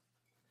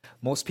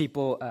Most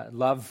people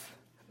love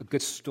a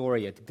good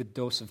story, a good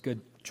dose of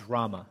good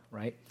drama,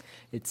 right?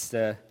 It's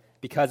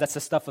because that's the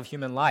stuff of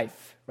human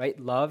life, right?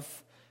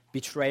 Love,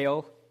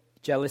 betrayal,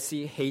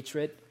 jealousy,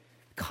 hatred,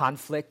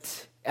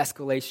 conflict,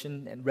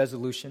 escalation, and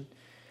resolution.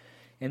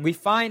 And we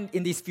find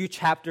in these few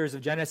chapters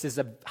of Genesis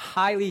a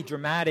highly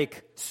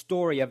dramatic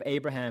story of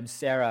Abraham,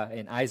 Sarah,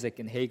 and Isaac,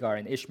 and Hagar,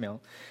 and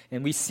Ishmael.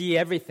 And we see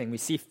everything. We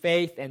see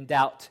faith and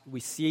doubt.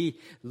 We see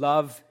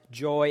love,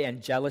 joy,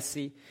 and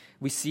jealousy.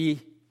 We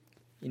see,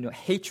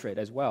 hatred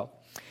as well.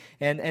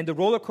 And the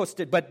roller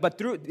coaster, but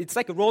through it's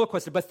like a roller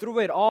coaster, but through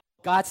it all,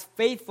 God's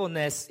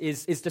faithfulness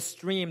is the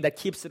stream that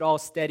keeps it all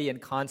steady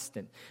and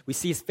constant. We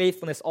see His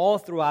faithfulness all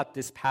throughout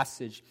this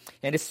passage.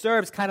 And it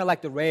serves kind of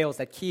like the rails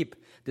that keep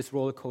this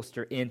roller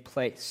coaster in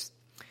place.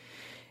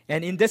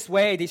 And in this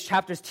way, these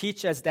chapters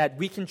teach us that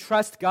we can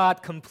trust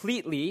God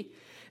completely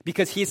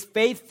because He is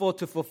faithful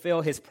to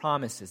fulfill His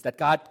promises, that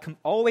God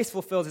always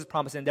fulfills His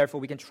promises, and therefore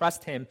we can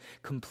trust Him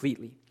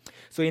completely.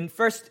 So in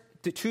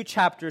the two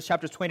chapters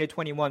 20 to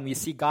 21, we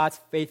see God's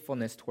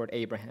faithfulness toward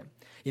Abraham,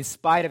 in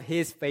spite of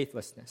his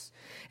faithlessness.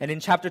 And in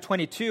chapter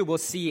 22, we'll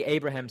see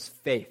Abraham's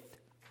faith.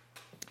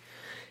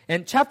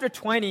 And chapter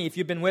 20, if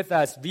you've been with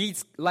us,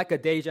 reads like a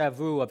deja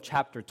vu of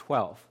chapter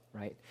 12,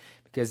 right?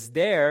 Because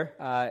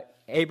there,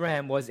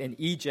 Abraham was in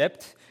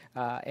Egypt,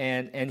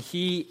 and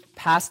he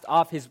passed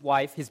off his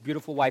wife, his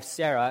beautiful wife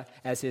Sarah,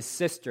 as his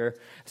sister,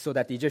 so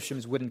that the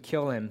Egyptians wouldn't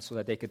kill him, so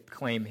that they could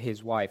claim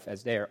his wife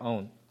as their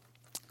own.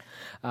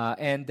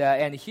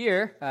 And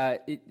here,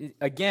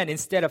 again,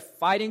 instead of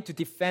fighting to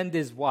defend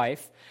his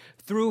wife,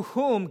 through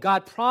whom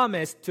God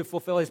promised to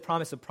fulfill His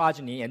promise of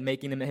progeny and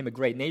making him a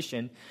great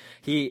nation,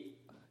 he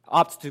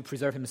opts to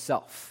preserve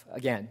himself,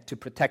 again, to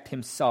protect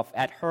himself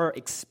at her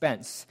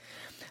expense.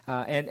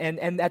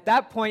 And at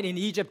that point in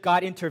Egypt,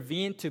 God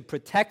intervened to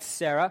protect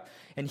Sarah,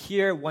 and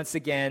here, once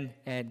again,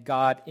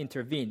 God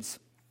intervenes,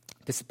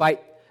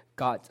 despite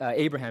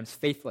Abraham's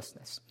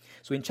faithlessness.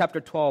 So in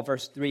chapter 12,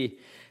 verse 3,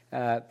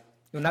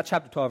 not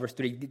chapter 12, verse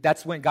 3.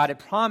 That's when God had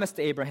promised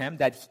to Abraham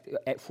that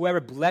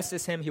whoever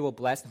blesses him, He will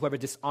bless. Whoever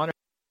dishonors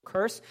him, will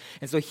curse.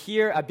 And so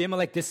here,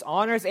 Abimelech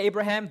dishonors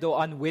Abraham, though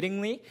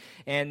unwittingly.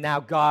 And now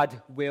God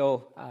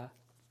will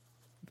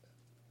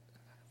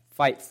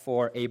fight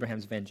for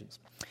Abraham's vengeance.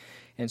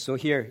 And so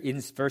here, in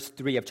verse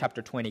 3 of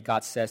chapter 20,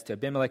 God says to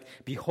Abimelech,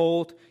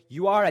 "Behold,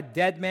 you are a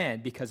dead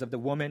man because of the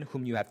woman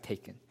whom you have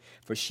taken,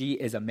 for she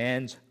is a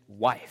man's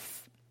wife."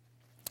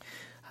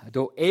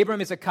 Though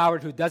Abram is a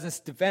coward who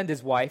doesn't defend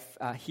his wife,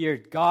 here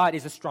God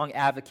is a strong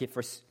advocate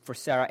for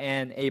Sarah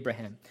and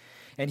Abraham.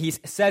 And he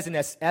says in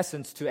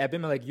essence to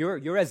Abimelech,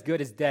 you're as good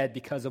as dead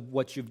because of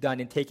what you've done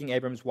in taking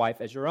Abram's wife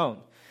as your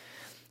own.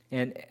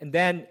 And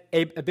then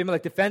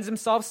Abimelech defends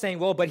himself, saying,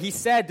 well, but he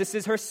said this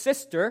is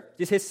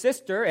his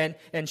sister,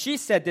 and she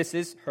said this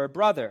is her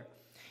brother.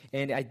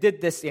 And I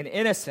did this in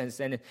innocence,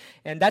 and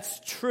that's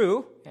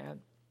true.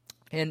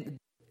 And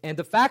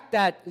the fact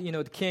that,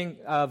 the king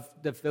of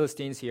the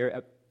Philistines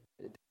here,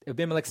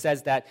 Abimelech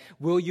says that,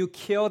 will you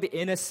kill the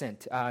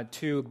innocent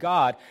to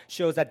God,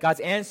 shows that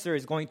God's answer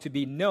is going to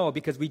be no,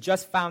 because we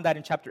just found out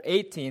in chapter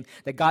 18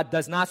 that God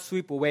does not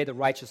sweep away the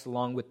righteous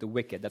along with the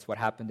wicked. That's what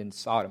happened in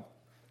Sodom.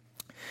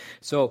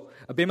 So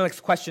Abimelech's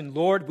question,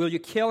 Lord, will you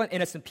kill an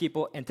innocent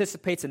people,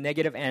 anticipates a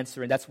negative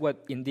answer, and that's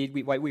what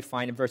we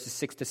find in verses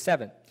 6 to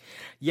 7.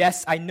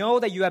 Yes, I know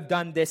that you have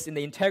done this in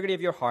the integrity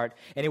of your heart,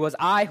 and it was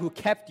I who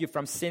kept you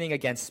from sinning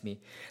against me.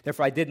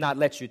 Therefore I did not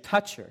let you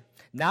touch her.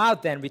 Now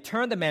then,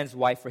 return the man's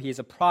wife, for he is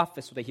a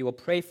prophet, so that he will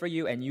pray for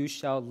you, and you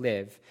shall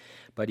live.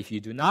 But if you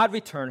do not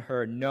return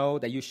her, know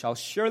that you shall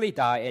surely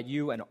die, and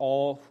you and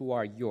all who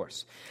are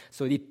yours.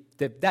 So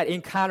that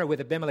encounter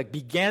with Abimelech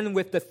began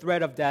with the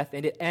threat of death,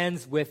 and it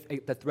ends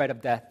with the threat of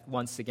death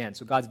once again.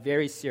 So God's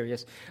very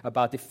serious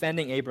about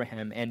defending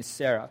Abraham and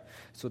Sarah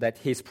so that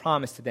His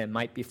promise to them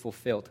might be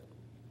fulfilled.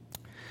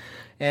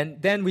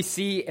 And then we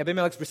see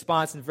Abimelech's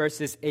response in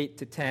verses 8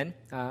 to 10.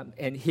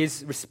 And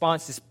his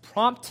response is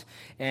prompt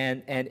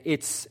and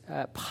it's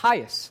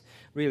pious,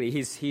 really.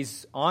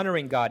 He's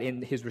honoring God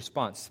in his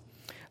response.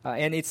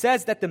 And it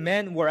says that the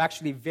men were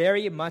actually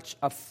very much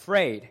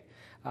afraid.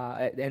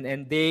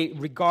 And they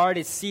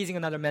regarded seizing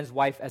another man's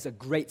wife as a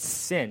great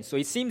sin. So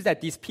it seems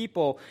that these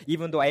people,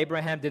 even though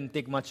Abraham didn't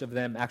think much of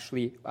them,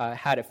 actually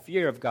had a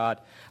fear of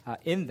God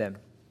in them.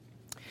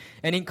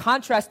 And in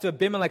contrast to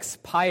Abimelech's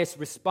pious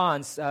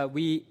response,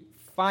 we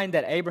find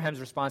that Abraham's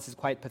response is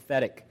quite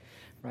pathetic,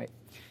 right?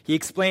 He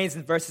explains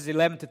in verses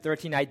 11 to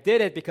 13, I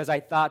did it because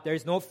I thought there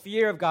is no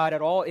fear of God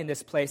at all in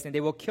this place, and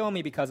they will kill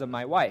me because of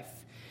my wife.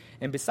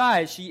 And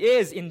besides, she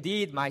is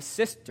indeed my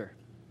sister.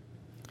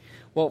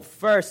 Well,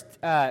 first,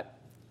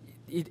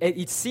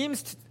 it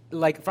seems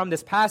like from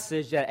this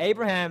passage that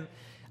Abraham,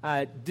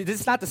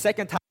 this is not the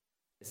second time.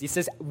 He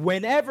says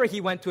whenever he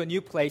went to a new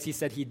place, he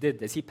said he did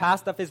this. He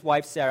passed off his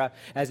wife Sarah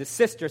as a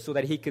sister so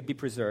that he could be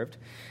preserved.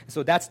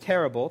 So that's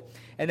terrible.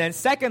 And then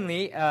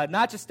secondly,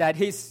 not just that,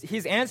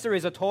 his answer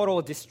is a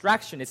total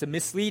distraction. It's a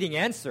misleading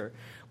answer.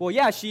 Well,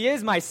 yeah, she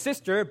is my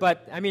sister,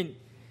 but I mean,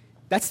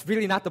 that's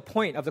really not the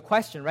point of the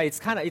question, right?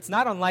 It's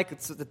not unlike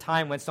the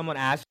time when someone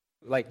asks,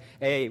 like,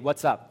 hey,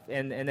 what's up?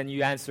 And then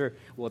you answer,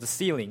 well, the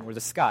ceiling or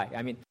the sky.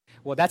 I mean,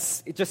 well,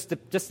 that's just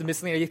the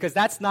miscellaneous, because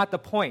that's not the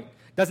point.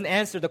 Doesn't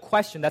answer the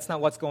question. That's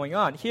not what's going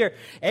on. Here,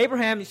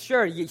 Abraham,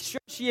 sure,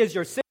 she is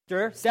your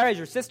sister, Sarah is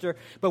your sister,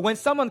 but when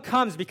someone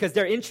comes because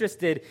they're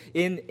interested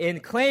in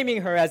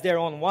claiming her as their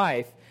own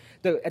wife,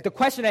 the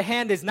question at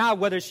hand is not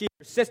whether she's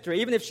your sister,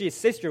 even if she is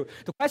sister.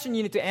 The question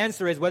you need to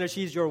answer is whether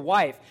she's your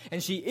wife.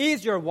 And she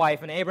is your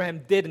wife, and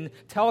Abraham didn't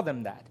tell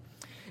them that.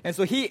 And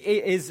so he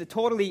is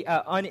totally,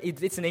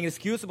 it's an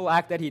inexcusable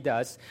act that he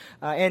does.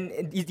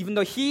 And even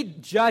though he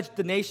judged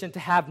the nation to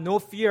have no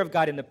fear of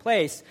God in the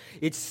place,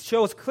 it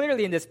shows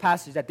clearly in this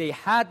passage that they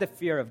had the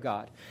fear of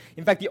God.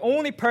 In fact, the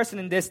only person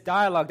in this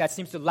dialogue that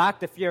seems to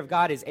lack the fear of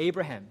God is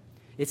Abraham.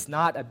 It's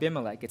not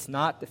Abimelech. It's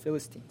not the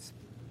Philistines.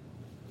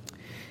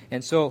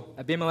 And so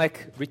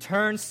Abimelech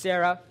returns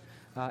Sarah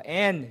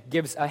and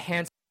gives a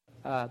handsome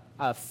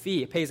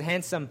fee, pays a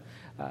handsome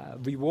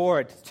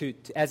reward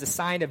as a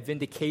sign of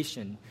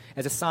vindication,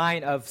 as a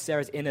sign of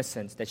Sarah's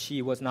innocence, that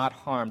she was not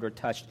harmed or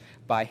touched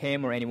by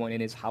him or anyone in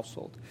his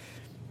household.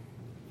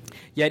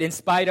 Yet in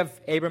spite of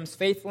Abram's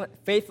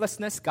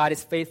faithlessness, God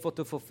is faithful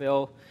to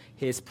fulfill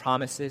his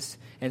promises.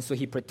 And so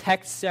he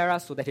protects Sarah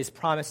so that his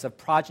promise of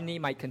progeny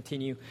might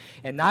continue.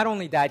 And not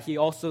only that, he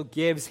also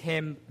gives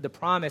him the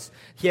promise.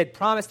 He had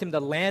promised him the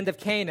land of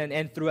Canaan,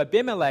 and through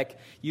Abimelech,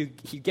 you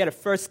get a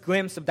first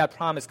glimpse of that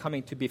promise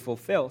coming to be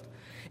fulfilled.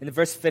 In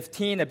verse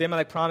 15,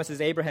 Abimelech promises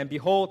Abraham,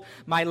 "Behold,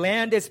 my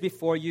land is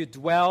before you,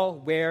 dwell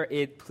where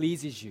it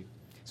pleases you."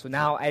 So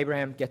now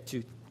Abraham gets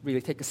to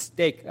really take a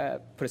stake,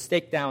 put a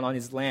stake down on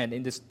his land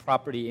in this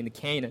property in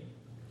Canaan,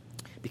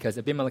 because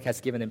Abimelech has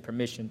given him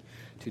permission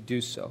to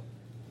do so.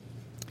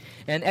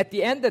 And at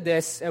the end of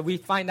this, we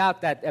find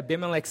out that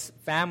Abimelech's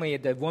family,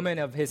 the women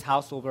of his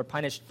household, were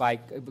punished by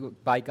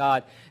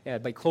God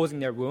by closing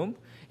their womb.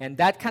 And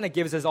that kind of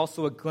gives us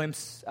also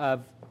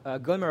a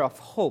glimmer of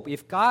hope.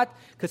 If God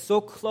could so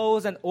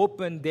close and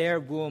open their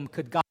womb,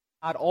 could God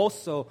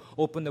also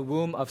open the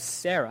womb of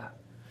Sarah,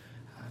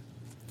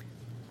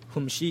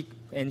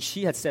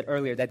 she had said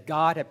earlier that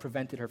God had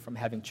prevented her from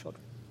having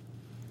children.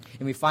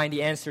 And we find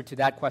the answer to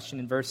that question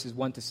in verses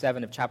 1 to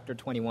 7 of chapter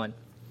 21.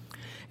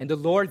 "And the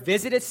Lord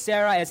visited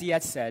Sarah as he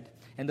had said,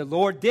 and the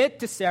Lord did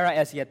to Sarah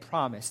as he had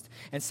promised.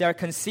 And Sarah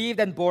conceived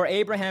and bore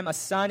Abraham a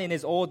son in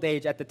his old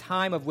age at the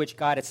time of which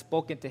God had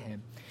spoken to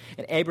him.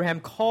 And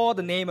Abraham called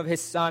the name of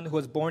his son who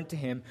was born to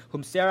him,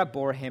 whom Sarah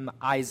bore him,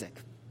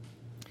 Isaac."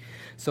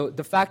 So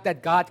the fact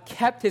that God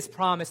kept his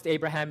promise to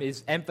Abraham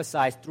is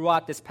emphasized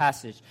throughout this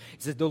passage.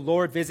 It says the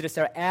Lord visited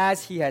Sarah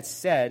as he had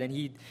said, and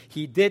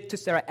he did to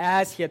Sarah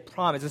as he had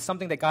promised. It's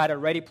something that God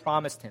already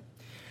promised him.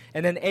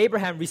 And then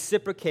Abraham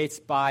reciprocates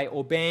by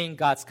obeying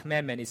God's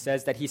commandment. He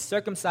says that he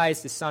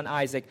circumcised his son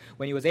Isaac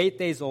when he was 8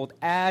 days old,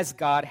 as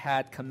God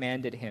had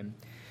commanded him.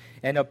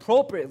 And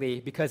appropriately,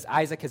 because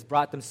Isaac has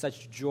brought them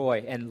such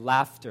joy and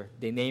laughter,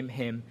 they name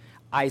him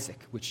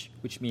Isaac, which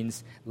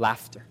means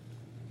laughter.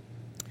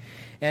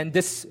 And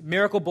this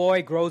miracle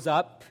boy grows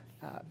up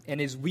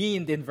and is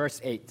weaned in verse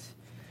 8.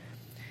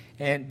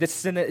 And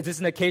this is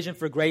an occasion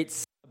for great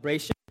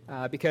celebration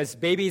because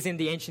babies in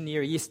the ancient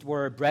Near East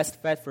were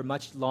breastfed for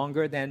much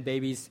longer than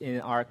babies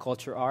in our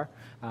culture are,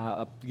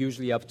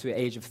 usually up to the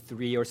age of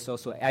 3 or so.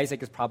 So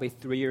Isaac is probably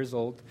 3 years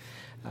old.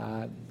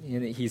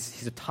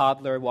 He's a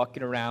toddler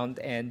walking around,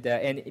 and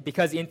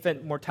because the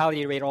infant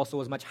mortality rate also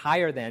was much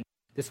higher then,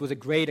 this was a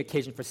great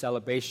occasion for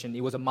celebration.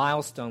 It was a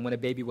milestone when a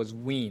baby was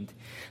weaned.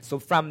 So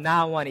from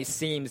now on, it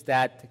seems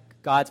that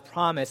God's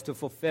promise to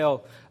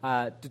fulfill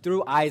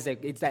through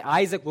Isaac, it's that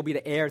Isaac will be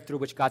the heir through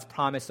which God's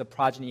promise of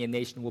progeny and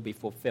nation will be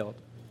fulfilled.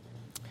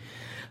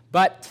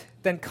 But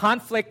then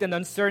conflict and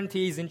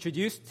uncertainty is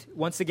introduced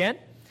once again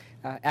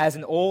as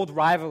an old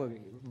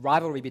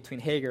rivalry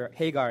between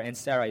Hagar and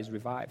Sarah is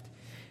revived.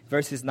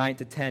 Verses 9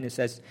 to 10, it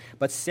says,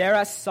 "But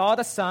Sarah saw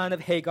the son of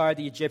Hagar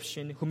the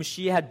Egyptian, whom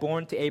she had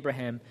borne to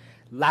Abraham,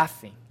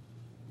 laughing.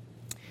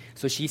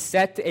 So she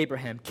said to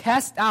Abraham,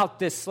 'Cast out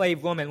this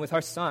slave woman with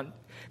her son,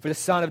 for the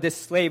son of this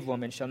slave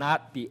woman shall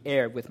not be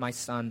heir with my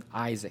son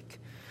Isaac.'"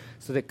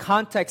 So the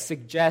context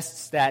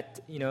suggests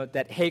that,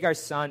 that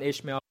Hagar's son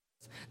Ishmael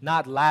was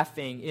not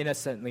laughing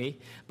innocently,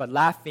 but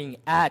laughing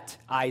at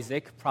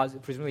Isaac,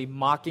 presumably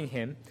mocking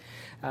him.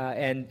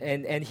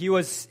 And he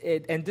was,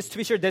 and this, to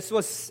be sure, this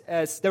was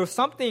there was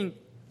something,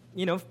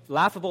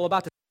 laughable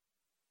about this.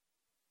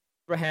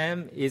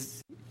 Abraham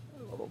is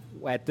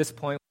at this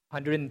point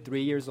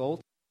 103 years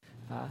old,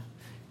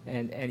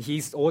 and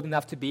he's old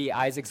enough to be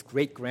Isaac's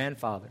great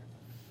grandfather,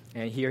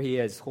 and here he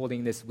is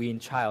holding this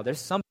weaned child. There's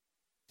some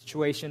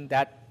situation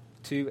that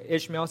to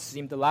Ishmael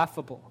seemed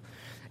laughable,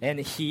 and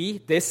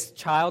this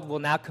child, will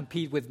now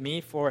compete with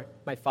me for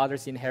my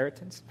father's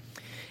inheritance.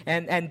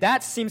 And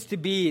that seems to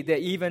be the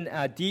even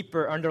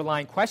deeper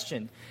underlying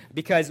question,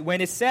 because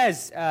when it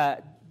says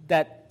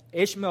that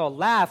Ishmael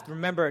laughed,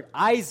 remember,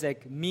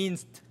 Isaac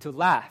means to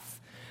laugh.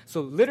 So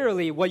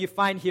literally what you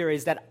find here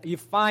is that you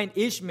find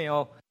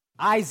Ishmael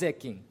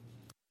Isaacing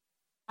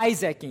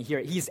here.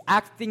 He's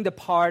acting the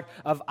part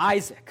of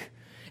Isaac.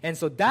 And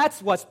so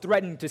that's what's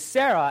threatening to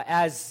Sarah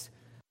as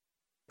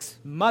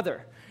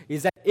mother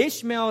is that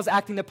Ishmael is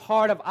acting the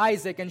part of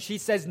Isaac, and she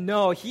says,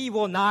 no, he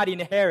will not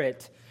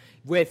inherit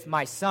with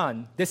my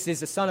son. This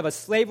is the son of a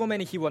slave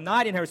woman, and he will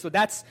not inherit. So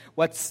that's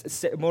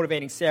what's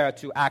motivating Sarah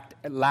to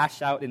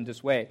lash out in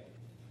this way.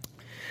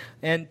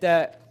 And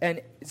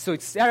so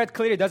Sarah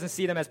clearly doesn't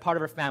see them as part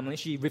of her family.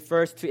 She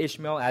refers to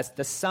Ishmael as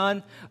the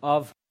son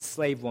of a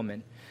slave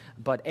woman.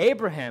 But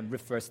Abraham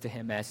refers to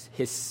him as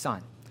his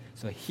son.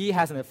 So he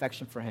has an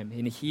affection for him,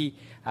 and he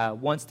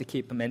wants to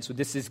keep him. And so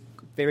this is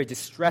very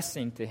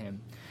distressing to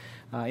him.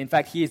 In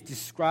fact, he is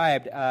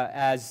described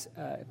as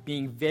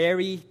being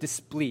very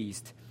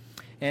displeased.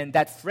 And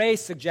that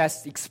phrase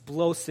suggests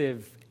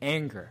explosive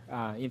anger.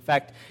 In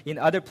fact, in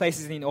other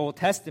places in the Old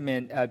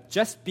Testament,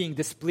 just being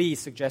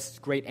displeased suggests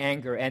great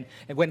anger. And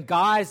when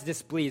God is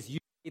displeased,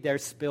 usually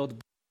there's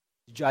spilled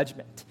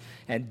judgment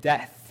and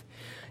death.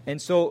 And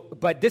so,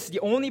 but this is the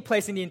only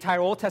place in the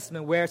entire Old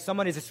Testament where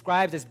someone is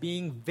described as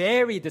being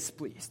very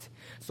displeased.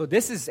 So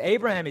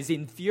Abraham is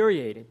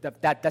infuriated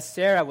that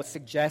Sarah would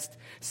suggest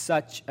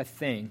such a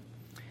thing.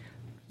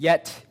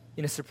 Yet,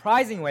 in a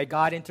surprising way,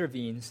 God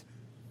intervenes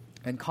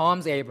and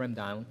calms Abraham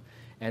down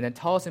and then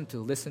tells him to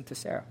listen to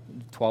Sarah.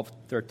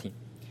 12:13.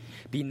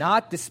 Be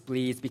not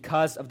displeased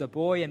because of the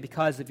boy and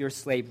because of your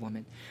slave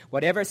woman.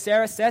 Whatever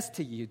Sarah says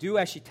to you, do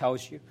as she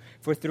tells you,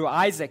 for through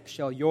Isaac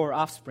shall your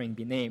offspring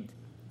be named.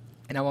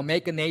 And I will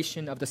make a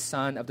nation of the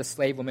son of the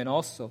slave woman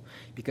also,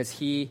 because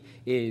he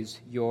is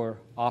your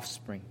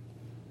offspring.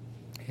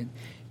 And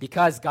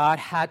because God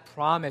had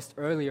promised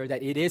earlier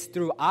that it is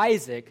through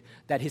Isaac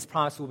that his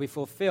promise will be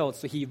fulfilled.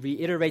 So he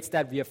reiterates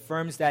that,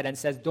 reaffirms that, and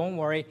says, don't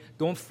worry,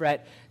 don't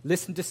fret,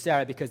 listen to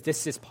Sarah, because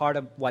this is part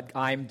of what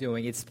I'm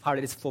doing. It's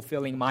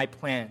fulfilling my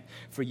plan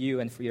for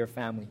you and for your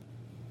family.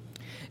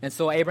 And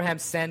so Abraham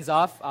sends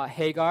off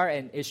Hagar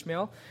and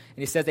Ishmael, and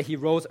he says that he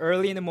rose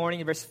early in the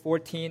morning in verse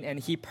 14, and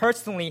he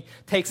personally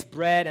takes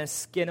bread and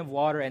skin of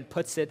water and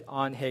puts it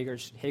on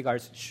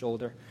Hagar's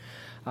shoulder.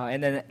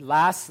 And then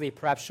lastly,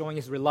 perhaps showing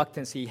his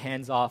reluctance, he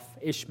hands off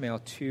Ishmael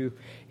to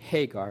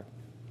Hagar.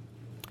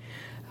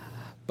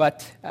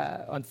 But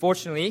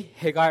unfortunately,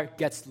 Hagar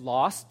gets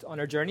lost on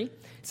her journey.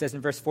 It says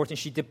in verse 14,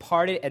 she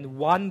departed and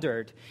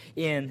wandered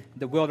in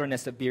the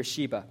wilderness of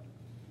Beersheba.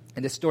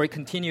 And the story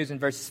continues in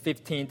verses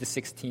 15 to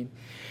 16.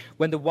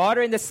 When the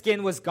water in the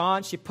skin was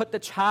gone, she put the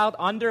child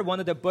under one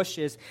of the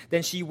bushes.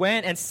 Then she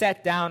went and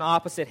sat down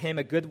opposite him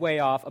a good way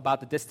off, about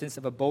the distance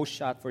of a bow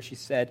shot, for she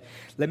said,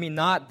 let me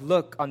not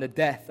look on the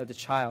death of the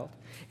child.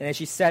 And as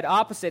she sat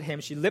opposite him,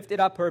 she lifted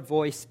up her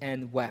voice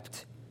and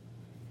wept.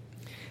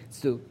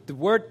 So the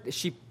word,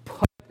 she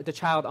put the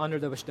child under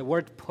the bush, the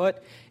word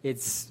put,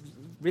 it's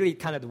really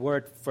kind of the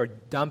word for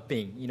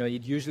dumping. You know,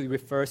 it usually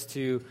refers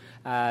to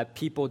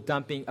people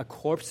dumping a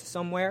corpse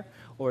somewhere,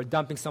 or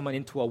dumping someone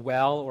into a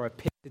well or a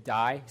pit to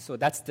die. So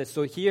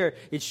so here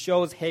it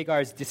shows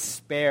Hagar's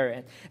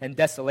despair and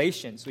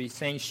desolation. So he's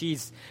saying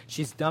she's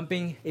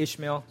dumping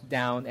Ishmael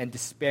down and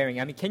despairing.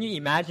 I mean, can you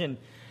imagine?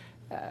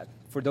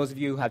 For those of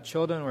you who have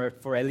children, or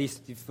for at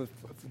least for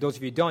those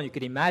of you who don't, you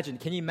could imagine.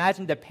 Can you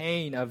imagine the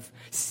pain of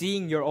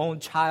seeing your own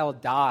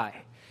child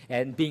die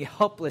and being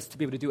helpless to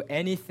be able to do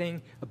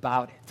anything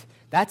about it?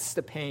 That's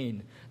the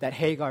pain that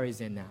Hagar is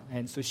in now.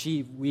 And so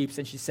she weeps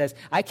and she says,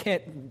 I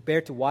can't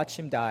bear to watch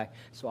him die,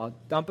 so I'll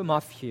dump him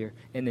off here.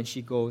 And then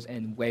she goes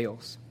and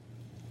wails.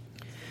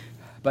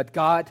 But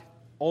God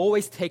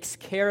always takes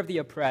care of the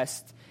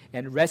oppressed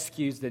and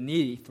rescues the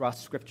needy throughout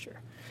Scripture.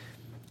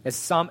 As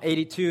Psalm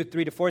 82,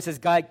 3-4 says,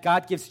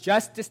 God gives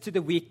justice to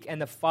the weak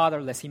and the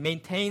fatherless. He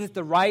maintains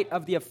the right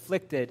of the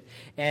afflicted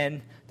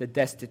and the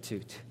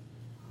destitute.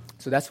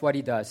 So that's what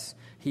he does.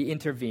 He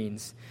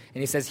intervenes.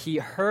 And he says, he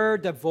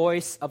heard the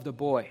voice of the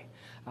boy.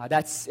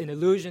 That's an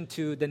allusion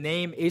to the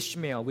name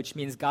Ishmael, which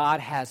means God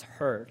has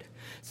heard.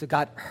 So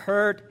God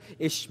heard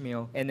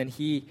Ishmael, and then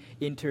he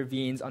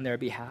intervenes on their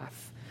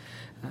behalf.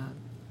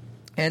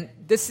 And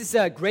this is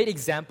a great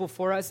example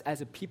for us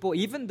as a people.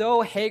 Even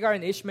though Hagar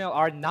and Ishmael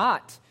are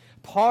not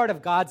part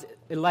of God's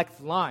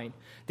elect line,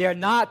 they are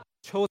not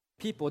chosen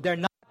people. They're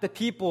not the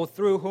people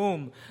through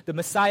whom the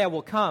Messiah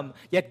will come.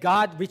 Yet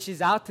God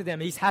reaches out to them.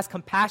 He has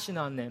compassion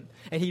on them.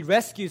 And he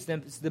rescues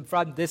them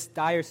from this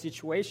dire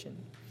situation.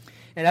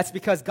 And that's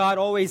because God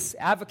always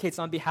advocates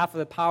on behalf of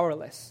the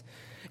powerless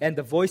and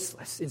the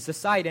voiceless in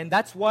society. And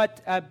that's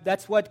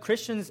what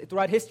Christians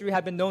throughout history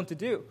have been known to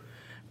do.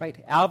 Right?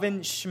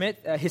 Alvin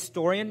Schmidt, a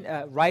historian,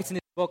 writes in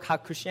his book, How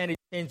Christianity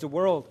Changed the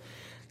World,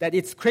 that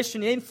it's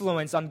Christian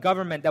influence on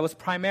government that was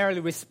primarily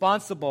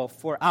responsible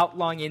for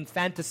outlawing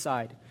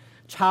infanticide,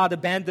 child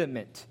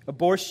abandonment,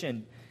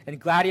 abortion, and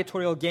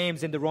gladiatorial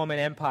games in the Roman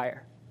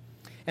Empire,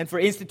 and for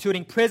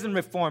instituting prison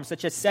reforms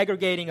such as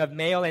segregating of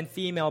male and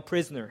female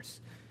prisoners,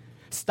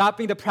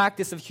 stopping the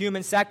practice of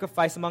human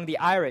sacrifice among the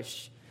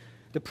Irish,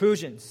 the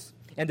Prussians,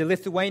 and the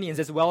Lithuanians,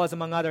 as well as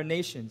among other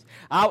nations,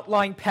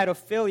 outlawing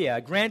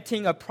pedophilia,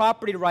 granting of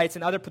property rights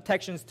and other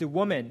protections to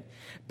women,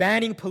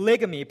 banning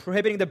polygamy,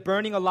 prohibiting the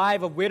burning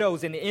alive of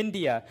widows in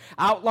India,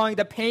 outlawing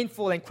the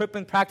painful and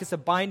crippling practice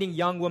of binding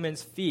young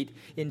women's feet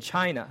in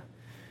China.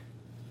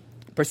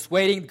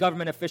 persuading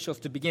government officials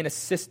to begin a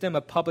system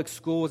of public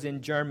schools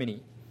in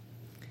Germany.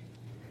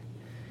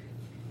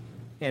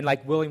 And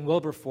like William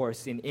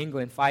Wilberforce in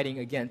England fighting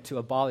again to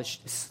abolish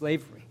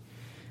slavery.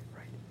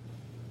 Right?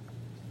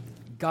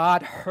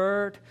 God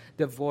heard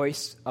the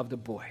voice of the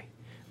boy.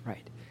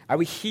 Right? Are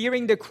we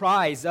hearing the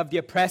cries of the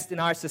oppressed in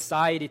our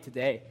society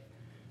today?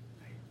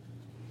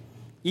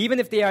 Even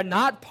if they are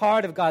not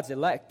part of God's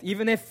elect,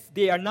 even if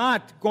they are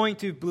not going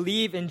to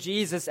believe in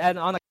Jesus and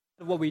on account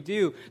of what we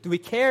do we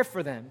care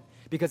for them?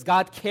 Because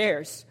God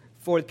cares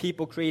for the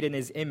people created in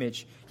His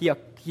image. He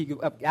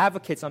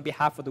advocates on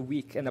behalf of the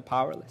weak and the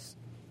powerless.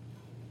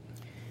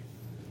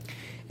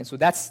 And so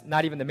that's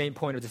not even the main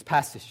point of this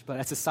passage, but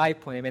that's a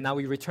side point. And now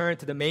we return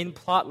to the main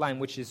plot line,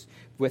 which is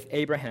with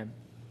Abraham.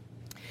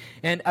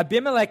 And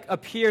Abimelech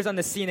appears on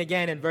the scene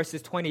again in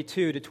verses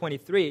 22 to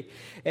 23.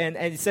 And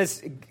it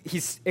says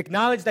he's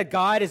acknowledged that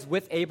God is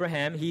with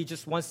Abraham. He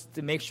just wants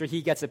to make sure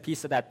he gets a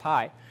piece of that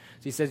pie.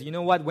 So he says, you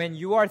know what, when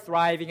you are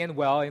thriving and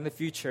well in the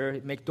future,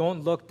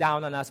 don't look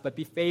down on us, but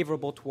be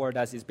favorable toward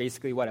us, is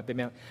basically what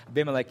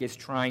Abimelech is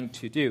trying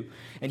to do.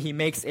 And he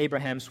makes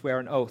Abraham swear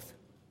an oath.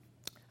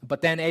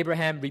 But then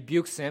Abraham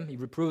rebukes him, he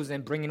reproves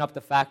him, bringing up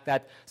the fact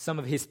that some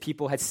of his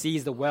people had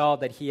seized the well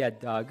that he had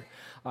dug.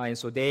 And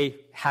so they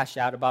hash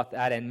out about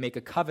that and make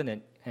a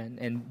covenant and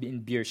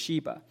in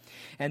Beersheba.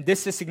 And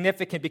this is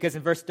significant because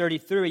in verse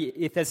 33,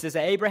 it says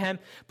that Abraham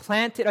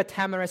planted a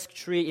tamarisk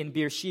tree in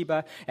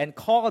Beersheba and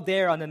called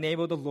there on the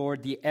name of the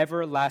Lord, the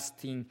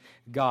everlasting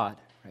God.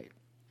 Right?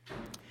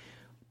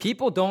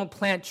 People don't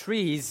plant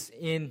trees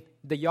in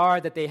the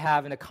yard that they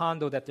have in a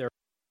condo that they're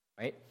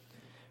in, right?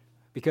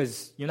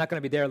 Because you're not going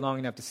to be there long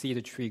enough to see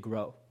the tree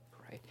grow,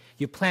 right?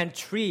 You plant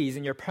trees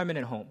in your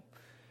permanent home,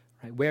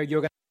 right, where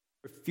you're going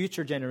to let your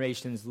future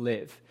generations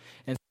live.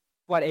 And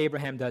that's what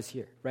Abraham does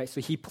here, right? So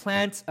he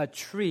plants a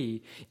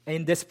tree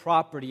in this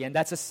property, and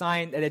that's a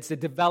sign that it's a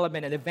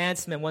development, an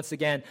advancement, once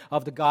again,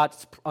 of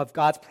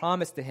God's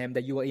promise to him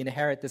that you will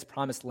inherit this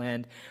promised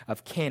land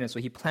of Canaan. So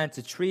he plants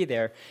a tree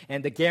there,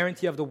 and the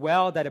guarantee of the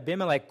well that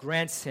Abimelech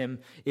grants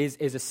him is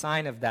a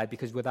sign of that,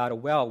 because without a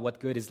well,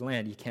 what good is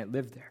land? You can't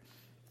live there.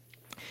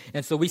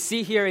 And so we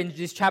see here in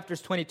these chapters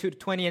 22 to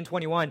 20 and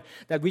 21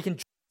 that we can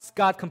trust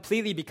God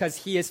completely because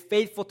He is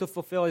faithful to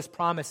fulfill His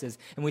promises.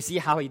 And we see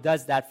how He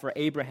does that for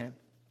Abraham.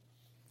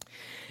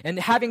 And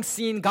having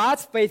seen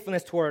God's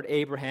faithfulness toward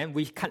Abraham,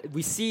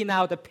 we see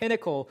now the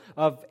pinnacle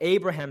of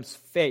Abraham's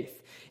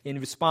faith in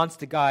response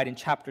to God in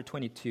chapter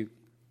 22.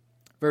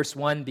 Verse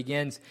 1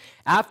 begins,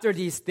 "After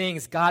these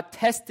things, God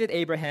tested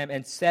Abraham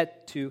and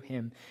said to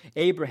him,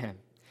 'Abraham.'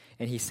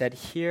 And he said,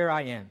 'Here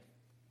I am.'"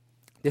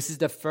 This is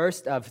the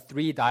first of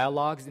 3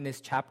 dialogues in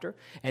this chapter,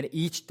 and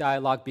each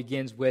dialogue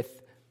begins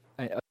with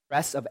an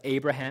address of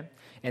Abraham,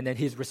 and then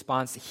his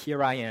response,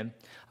 "Here I am."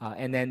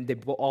 And then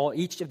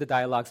each of the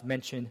dialogues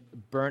mention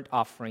burnt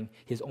offering,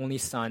 his only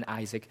son,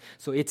 Isaac.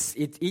 So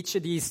each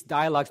of these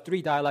dialogues,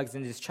 3 dialogues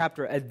in this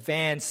chapter,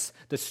 advance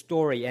the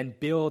story and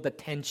build the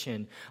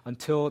tension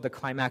until the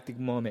climactic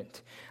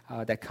moment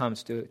that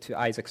comes to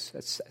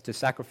the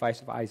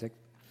sacrifice of Isaac.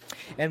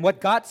 And what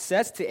God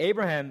says to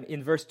Abraham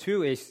in verse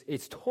 2 is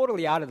it's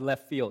totally out of the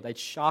left field. It's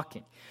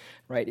shocking,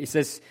 right?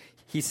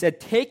 He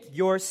said, "Take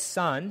your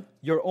son,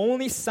 your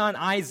only son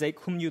Isaac,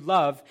 whom you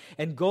love,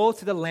 and go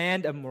to the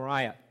land of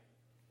Moriah,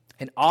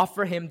 and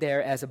offer him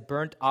there as a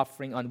burnt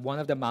offering on one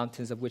of the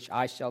mountains of which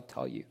I shall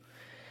tell you."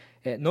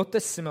 Note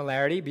the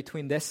similarity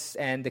between this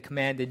and the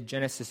command in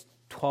Genesis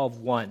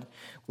 12:1,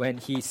 when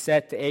he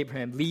said to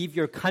Abraham, "Leave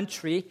your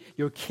country,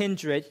 your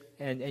kindred,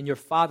 and your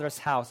father's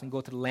house, and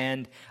go to the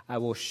land I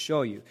will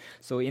show you."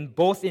 So in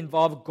both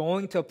involve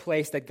going to a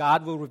place that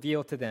God will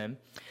reveal to them.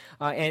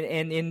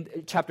 And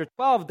in chapter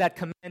 12, that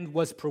command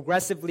was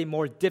progressively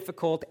more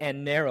difficult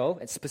and narrow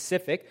and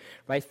specific.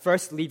 Right?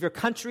 First, leave your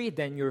country,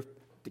 then your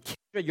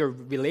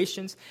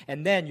relations,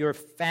 and then your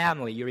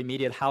family, your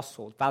immediate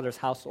household, father's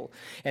household.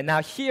 And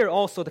now here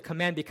also the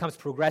command becomes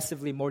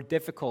progressively more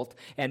difficult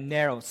and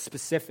narrow,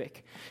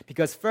 specific.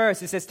 Because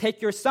first it says,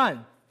 "Take your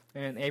son."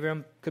 And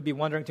Abraham could be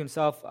wondering to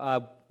himself,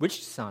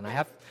 which son? I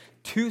have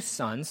 2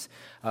 sons.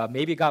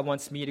 Maybe God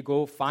wants me to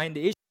go find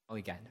Ishmael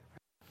again.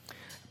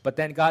 But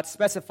then God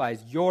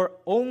specifies, "Your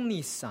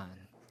only son."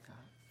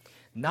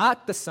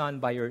 Not the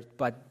son by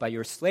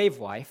your slave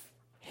wife,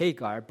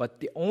 Hagar, but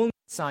the only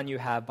son you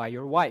have by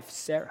your wife,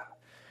 Sarah.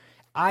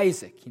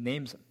 Isaac, he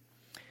names him.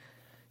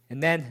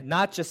 And then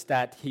not just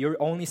that, your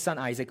only son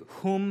Isaac,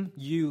 whom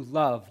you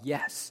love.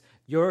 Yes,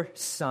 your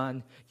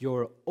son,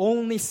 your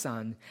only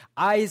son,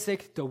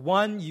 Isaac, the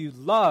one you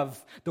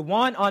love, the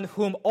one on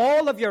whom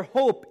all of your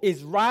hope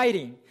is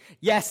riding.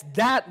 Yes,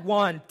 that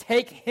one,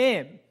 take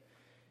him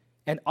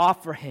and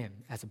offer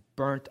him as a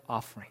burnt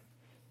offering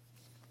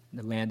in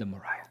the land of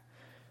Moriah.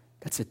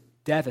 That's a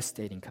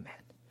devastating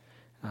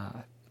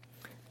command.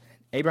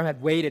 Abraham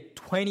had waited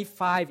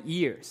 25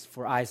 years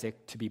for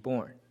Isaac to be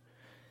born.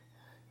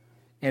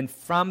 And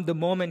from the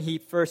moment he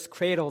first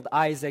cradled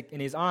Isaac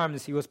in his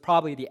arms, he was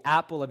probably the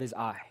apple of his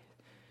eye.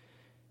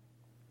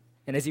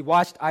 And as he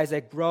watched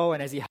Isaac grow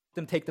and as he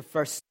him take the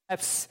first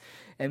steps.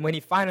 And when he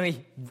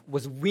finally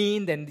was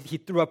weaned, and he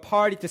threw a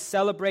party to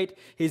celebrate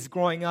his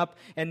growing up,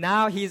 and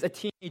now he's a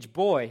teenage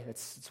boy.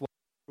 That's what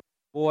the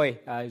boy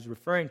is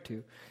referring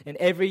to. And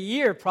every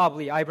year,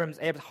 probably, Abraham's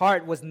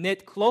heart was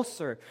knit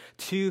closer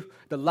to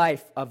the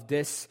life of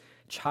this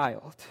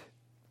child.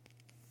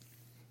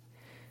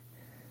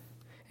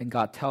 And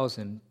God tells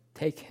him,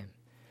 take him.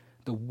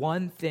 The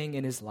one thing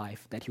in his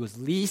life that he was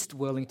least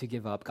willing to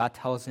give up, God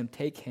tells him,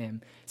 take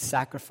him,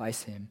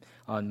 sacrifice him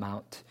on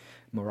Mount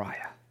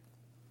Moriah.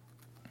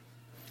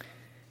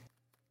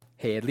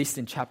 Hey, at least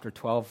in chapter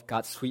 12,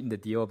 God sweetened the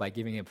deal by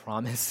giving a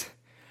promise.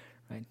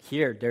 Right?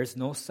 Here, there's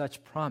no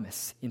such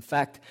promise. In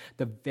fact,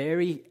 the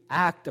very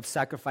act of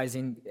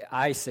sacrificing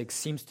Isaac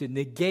seems to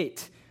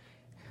negate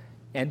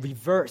and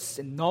reverse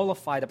and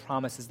nullify the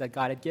promises that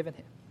God had given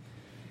him.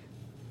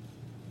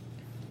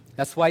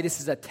 That's why this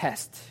is a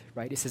test,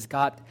 right? It says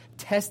God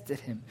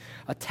tested him.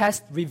 A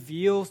test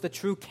reveals the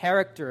true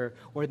character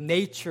or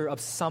nature of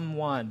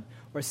someone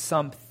or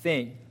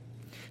something.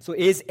 So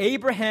is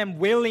Abraham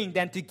willing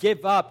then to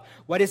give up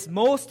what is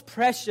most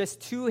precious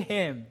to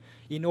him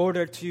in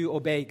order to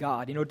obey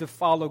God, in order to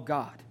follow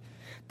God?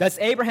 Does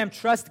Abraham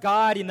trust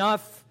God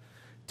enough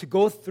to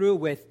go through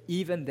with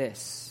even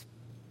this?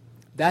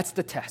 That's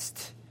the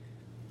test.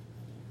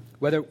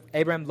 Whether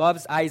Abraham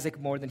loves Isaac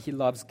more than he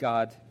loves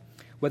God,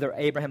 whether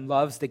Abraham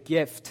loves the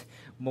gift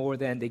more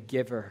than the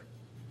giver,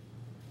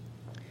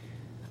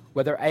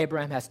 whether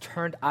Abraham has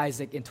turned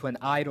Isaac into an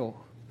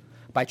idol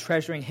by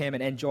treasuring him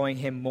and enjoying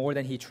him more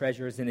than he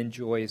treasures and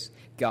enjoys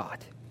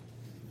God.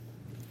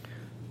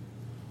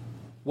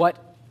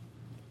 What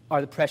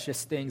are the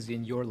precious things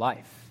in your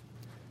life?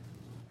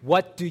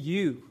 What do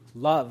you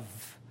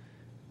love?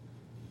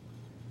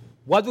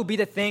 What would be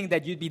the thing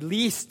that you'd be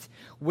least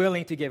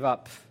willing to give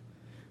up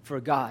for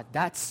God?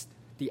 That's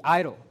the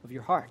idol of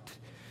your heart.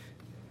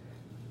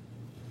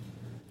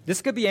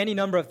 This could be any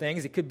number of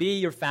things. It could be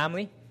your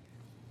family.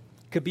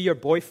 It could be your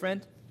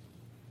boyfriend.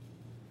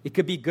 It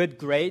could be good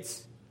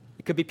grades.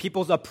 It could be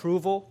people's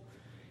approval.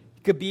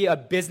 It could be a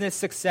business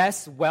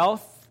success,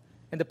 wealth,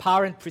 and the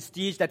power and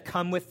prestige that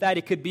come with that.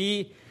 It could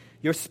be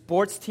your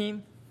sports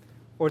team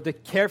or the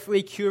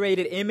carefully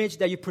curated image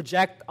that you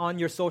project on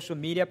your social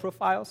media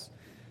profiles.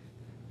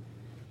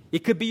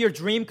 It could be your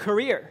dream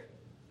career.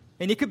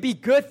 And it could be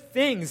good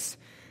things.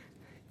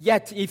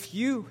 Yet, if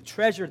you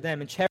treasure them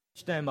and cherish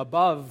them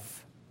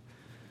above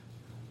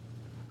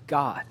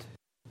God,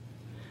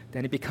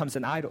 then it becomes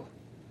an idol.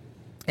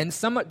 And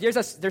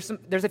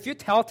there's a few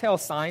telltale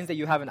signs that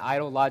you have an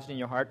idol lodged in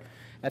your heart.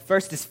 At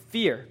first is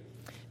fear,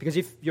 because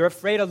if you're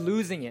afraid of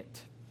losing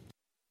it.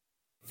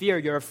 Fear,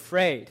 you're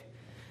afraid.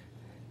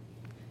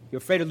 You're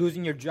afraid of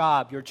losing your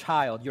job, your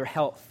child, your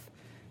health.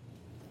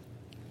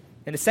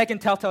 And the second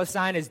telltale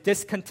sign is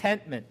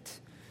discontentment.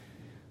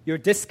 You're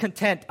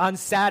discontent,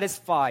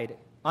 unsatisfied,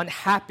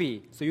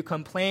 unhappy, so you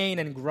complain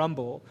and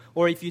grumble.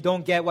 Or if you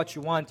don't get what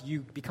you want,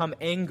 you become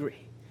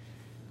angry.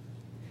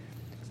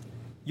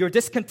 You're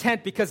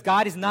discontent because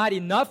God is not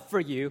enough for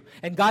you,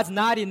 and God's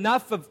not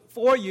enough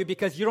for you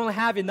because you don't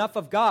have enough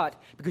of God,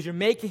 because you're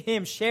making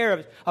Him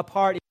share a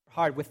part in your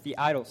heart with the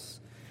idols.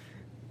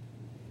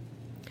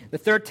 The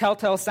third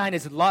telltale sign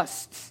is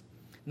lust,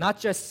 not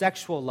just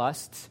sexual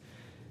lust,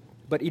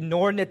 but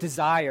inordinate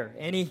desire,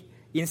 any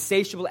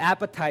insatiable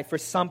appetite for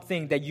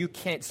something that you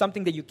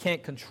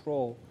can't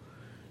control.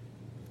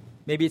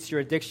 Maybe it's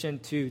your addiction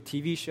to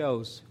TV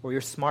shows or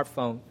your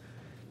smartphone,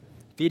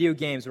 video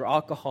games or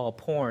alcohol,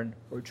 porn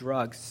or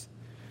drugs.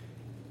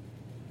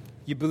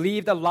 You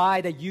believe the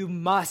lie that you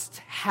must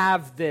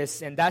have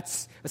this, and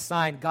that's a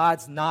sign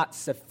God's not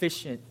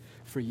sufficient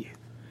for you.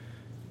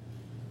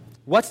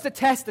 What's the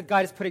test that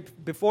God is putting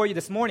before you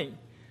this morning?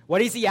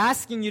 What is He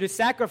asking you to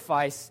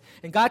sacrifice?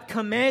 And God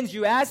commands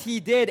you, as He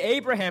did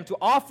Abraham, to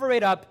offer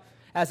it up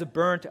as a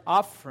burnt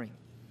offering.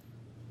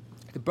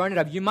 To burn it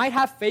up. You might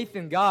have faith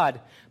in God,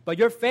 but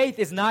your faith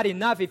is not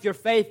enough if your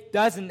faith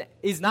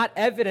is not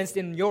evidenced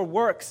in your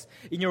works,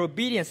 in your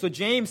obedience. So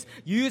James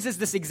uses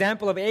this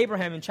example of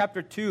Abraham in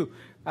chapter 2,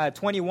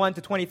 21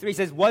 to 23. He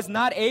says, "Was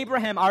not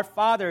Abraham our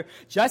father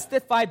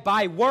justified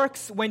by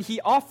works when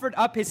he offered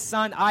up his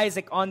son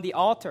Isaac on the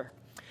altar?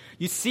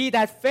 You see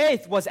that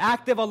faith was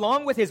active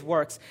along with his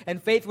works,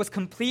 and faith was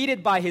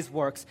completed by his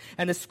works.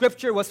 And the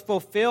scripture was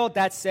fulfilled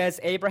that says,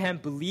 Abraham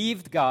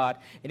believed God,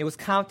 and it was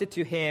counted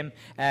to him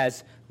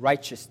as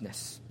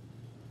righteousness."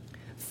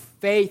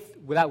 Faith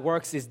without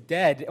works is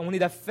dead. Only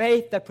the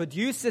faith that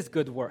produces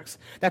good works,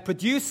 that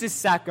produces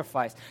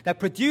sacrifice, that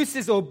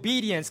produces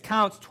obedience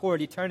counts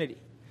toward eternity.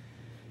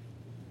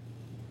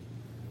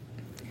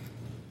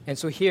 And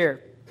so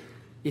here,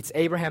 it's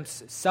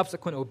Abraham's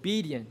subsequent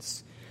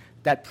obedience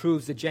that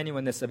proves the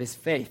genuineness of his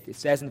faith. It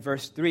says in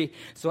verse 3,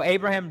 "So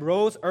Abraham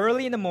rose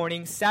early in the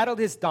morning, saddled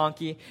his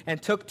donkey,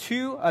 and took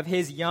 2 of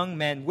his young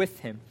men with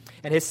him,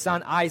 and his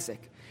son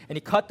Isaac. And he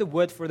cut the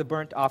wood for the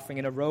burnt offering,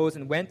 and arose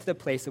and went to the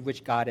place of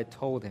which God had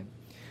told him."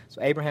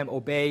 So Abraham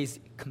obeys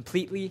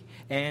completely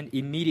and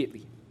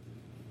immediately.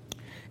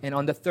 And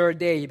on the 3rd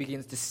day, he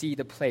begins to see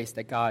the place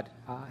that God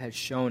has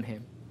shown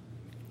him.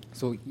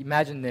 So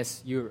imagine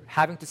this. You're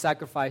having to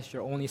sacrifice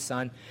your only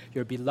son,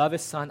 your beloved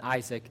son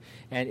Isaac,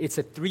 and it's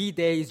a 3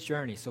 days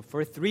journey. So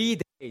for 3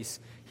 days,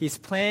 he's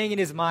playing in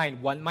his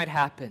mind what might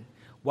happen,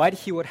 what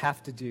he would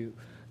have to do,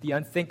 the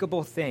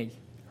unthinkable thing,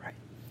 right?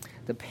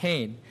 The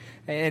pain.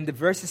 And the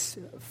verses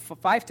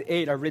 5 to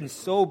 8 are written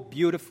so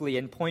beautifully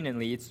and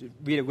poignantly.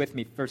 Read it with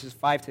me, verses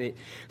 5 to 8.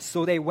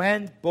 So they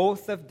went,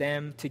 both of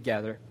them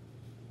together.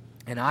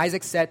 And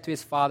Isaac said to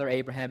his father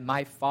Abraham,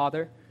 "My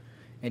father."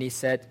 And he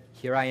said,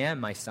 "Here I am,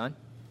 my son."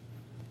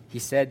 He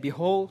said,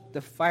 "Behold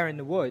the fire and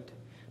the wood,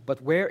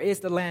 but where is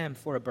the lamb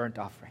for a burnt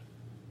offering?"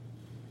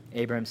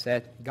 Abraham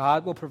said,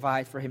 "God will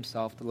provide for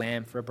himself the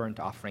lamb for a burnt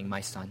offering,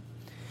 my son."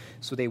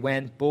 So they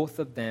went, both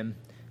of them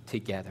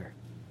together.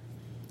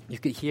 You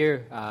could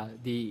hear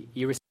the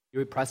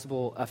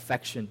irrepressible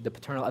affection, the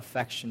paternal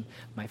affection.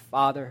 My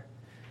father,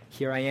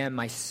 here I am,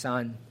 my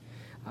son.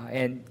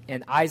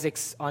 And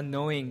Isaac's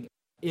unknowing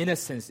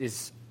innocence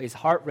is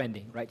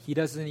heartrending, right? He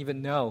doesn't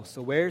even know.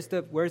 So where's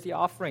the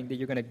offering that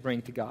you're going to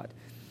bring to God?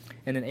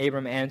 And then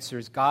Abram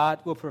answers,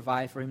 "God will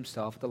provide for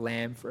himself the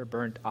lamb for a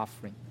burnt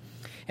offering."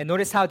 And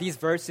notice how these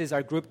verses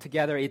are grouped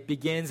together. It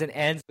begins and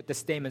ends with the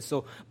statement.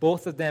 So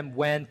both of them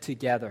went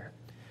together.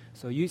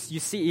 So you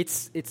see,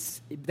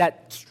 it's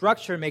that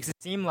structure makes it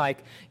seem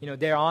like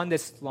they're on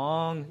this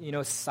long,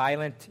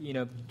 silent,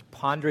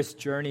 ponderous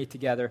journey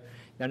together.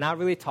 They're not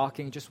really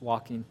talking, just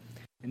walking.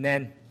 And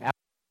then after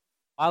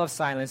a while of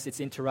silence, it's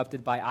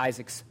interrupted by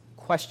Isaac's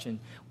question: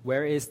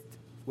 where's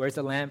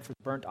the lamb for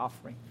the burnt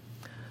offering?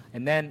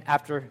 And then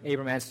after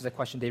Abram answers the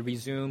question, they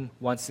resume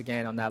once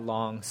again on that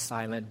long,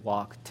 silent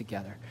walk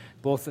together.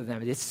 Both of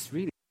them. It's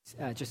really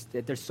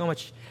there's so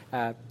much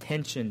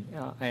tension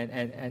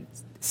and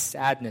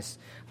sadness,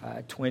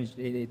 a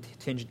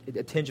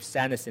tinge of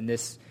sadness in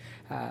this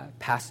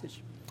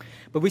passage.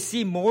 But we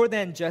see more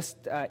than just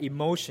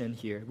emotion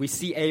here. We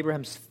see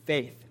Abraham's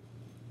faith.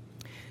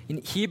 In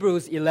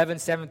Hebrews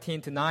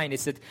 11:17-9, it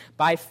said,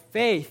 "By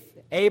faith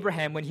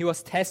Abraham, when he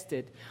was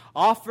tested,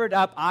 offered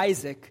up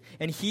Isaac,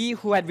 and he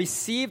who had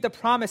received the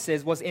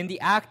promises was in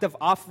the act of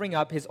offering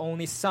up his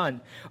only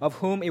son, of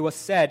whom it was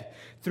said,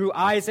 'Through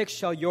Isaac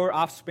shall your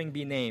offspring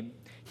be named.'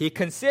 He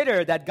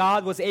considered that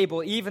God was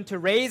able even to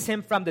raise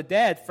him from the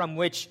dead, from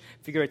which,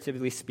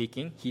 figuratively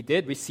speaking, he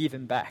did receive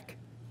him back."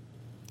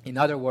 In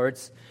other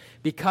words,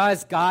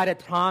 because God had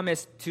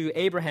promised to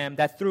Abraham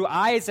that through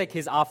Isaac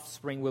his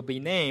offspring will be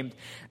named,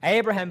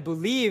 Abraham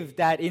believed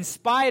that in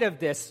spite of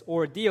this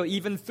ordeal,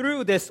 even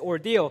through this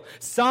ordeal,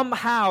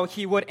 somehow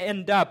he would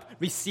end up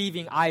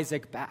receiving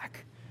Isaac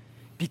back.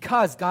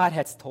 Because God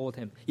had told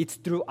him, it's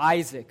through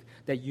Isaac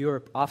that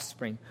your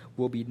offspring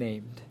will be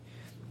named.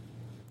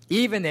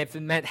 Even if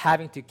it meant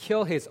having to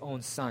kill his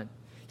own son,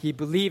 he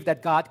believed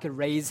that God could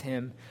raise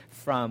him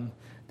from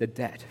the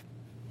dead.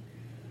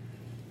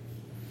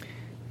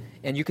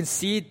 And you can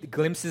see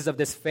glimpses of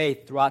this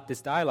faith throughout this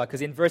dialogue.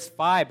 Because in verse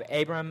 5,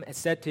 Abram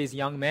said to his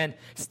young men,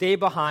 "Stay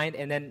behind,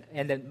 and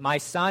then my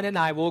son and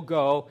I will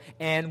go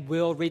and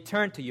will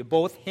return to you."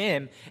 Both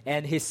him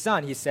and his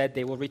son, he said,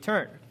 they will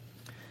return.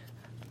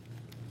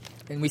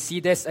 And we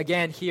see this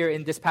again here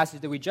in this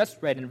passage that we just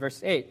read in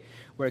verse 8,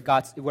 where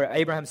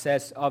Abraham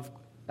says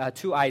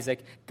to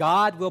Isaac,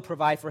 "God will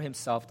provide for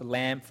himself the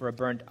lamb for a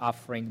burnt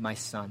offering, my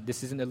son."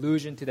 This is an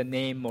allusion to the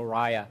name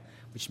Moriah,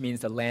 which means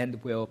the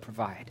land will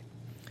provide.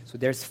 So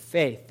there's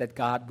faith that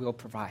God will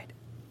provide.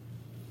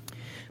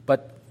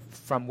 But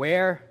from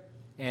where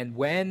and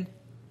when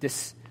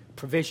this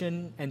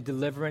provision and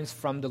deliverance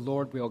from the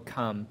Lord will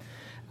come,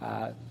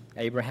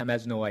 Abraham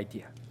has no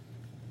idea.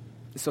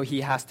 So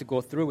he has to go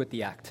through with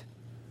the act.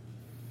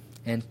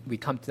 And we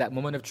come to that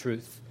moment of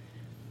truth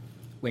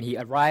when he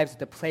arrives at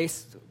the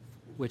place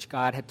which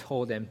God had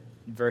told him.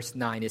 In verse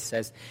 9 it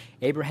says,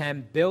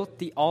 "Abraham built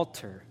the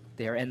altar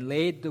there and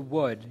laid the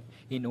wood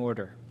in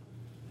order,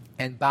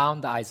 and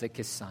bound Isaac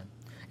his son,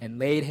 and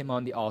laid him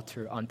on the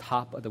altar on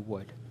top of the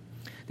wood."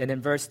 Then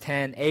in verse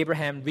 10,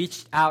 Abraham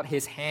reached out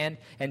his hand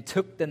and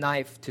took the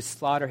knife to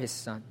slaughter his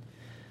son.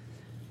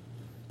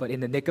 But in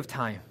the nick of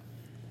time,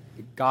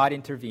 God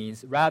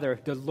intervenes. Rather,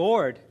 the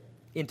Lord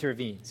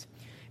intervenes.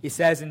 It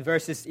says in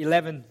verses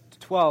 11 to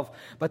 12,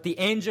 "But the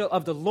angel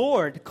of the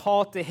Lord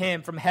called to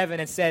him from heaven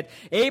and said,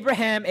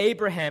 'Abraham,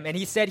 Abraham.' And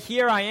he said,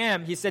 'Here I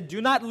am.' He said,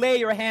 'Do not lay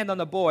your hand on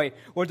the boy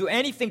or do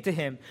anything to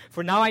him.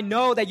 For now I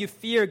know that you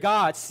fear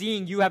God,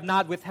 seeing you have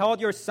not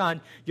withheld your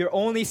son, your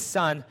only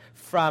son,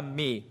 from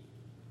me.'"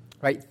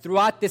 Right?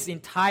 Throughout this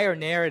entire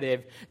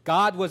narrative,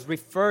 God was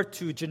referred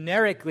to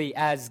generically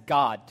as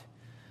God.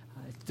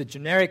 It's the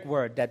generic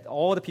word that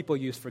all the people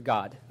use for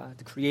God,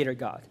 the Creator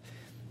God.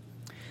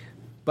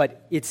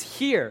 But it's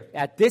here,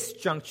 at this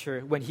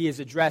juncture, when he is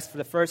addressed for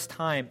the first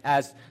time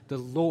as the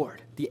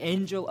Lord. The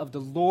angel of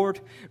the Lord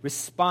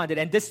responded.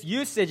 And this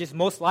usage is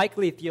most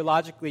likely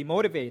theologically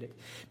motivated.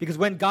 Because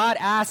when God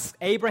asks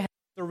Abraham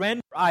to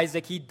surrender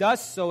Isaac, he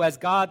does so as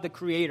God the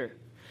Creator.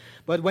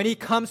 But when he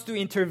comes to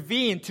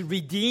intervene, to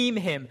redeem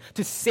him,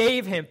 to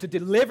save him, to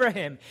deliver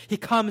him, he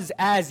comes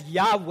as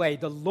Yahweh,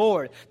 the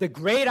Lord, the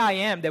great I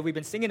am that we've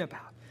been singing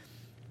about.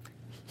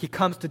 he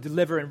comes to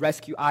deliver and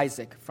rescue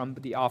Isaac from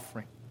the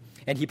offering.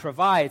 And he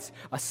provides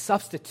a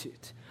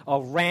substitute, a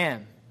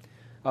ram,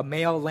 a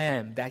male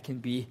lamb that can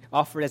be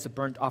offered as a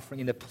burnt offering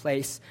in the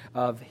place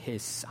of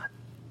his son.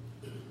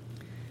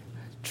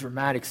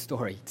 Dramatic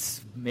story. It's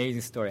an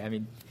amazing story. I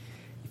mean,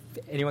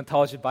 if anyone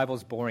tells you the Bible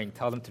is boring,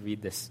 tell them to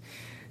read this.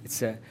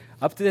 It's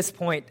up to this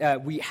point,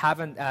 we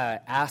haven't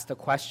asked the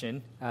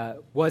question,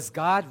 was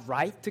God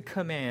right to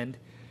command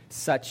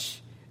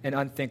such an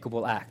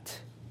unthinkable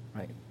act?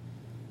 Right?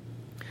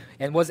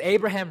 And was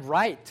Abraham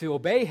right to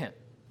obey him?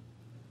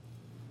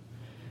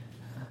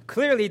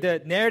 Clearly, the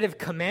narrative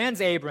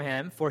commands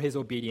Abraham for his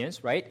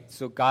obedience, right?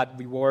 So God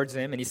rewards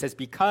him, and he says,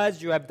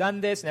 because you have done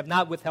this and have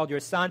not withheld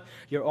your son,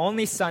 your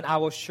only son, I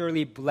will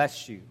surely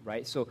bless you,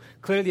 right? So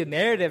clearly, the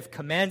narrative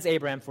commands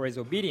Abraham for his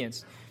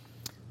obedience.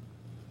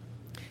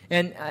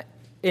 But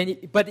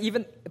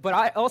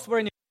elsewhere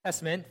in the New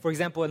Testament, for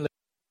example, in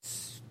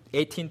Leviticus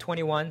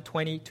 18:21,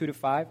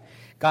 22-5,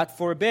 God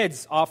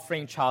forbids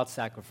offering child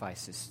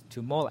sacrifices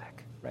to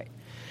Molech, right?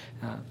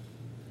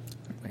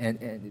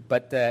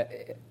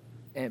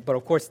 But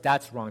of course,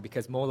 that's wrong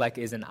because Molech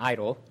is an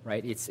idol,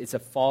 right? It's a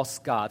false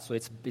god, so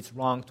it's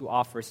wrong to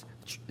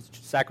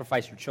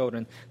sacrifice your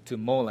children to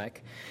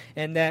Molech.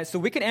 And so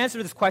we can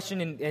answer this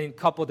question in a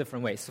couple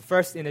different ways. So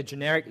first, in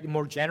a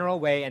more general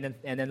way, and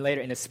then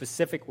later in a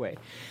specific way.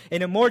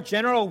 In a more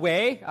general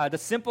way, the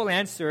simple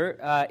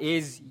answer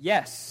is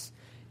yes.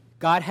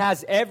 God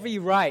has every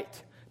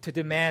right to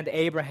demand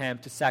Abraham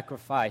to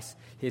sacrifice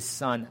his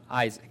son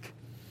Isaac.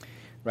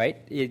 Right,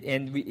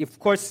 of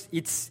course,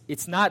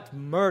 it's not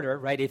murder,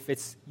 right?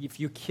 If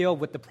you kill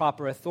with the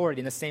proper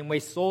authority, in the same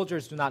way,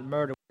 soldiers do not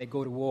murder when they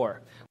go to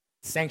war,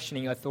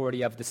 sanctioning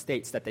authority of the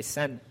states that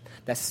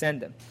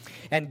send them.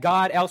 And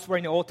God, elsewhere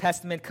in the Old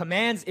Testament,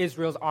 commands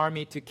Israel's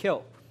army to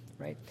kill,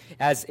 right,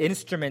 as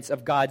instruments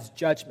of God's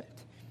judgment.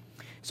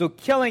 So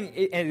killing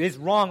is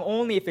wrong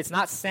only if it's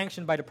not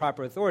sanctioned by the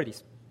proper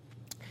authorities.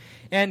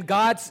 And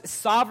God's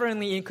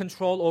sovereignly in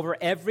control over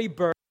every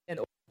birth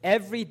and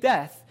every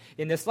death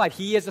in this life.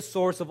 He is the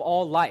source of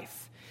all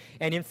life.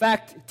 And in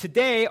fact,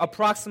 today,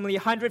 approximately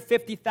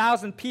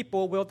 150,000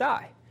 people will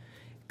die.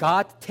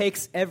 God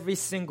takes every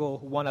single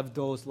one of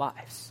those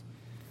lives.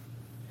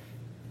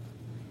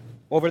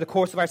 Over the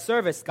course of our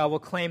service, God will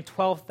claim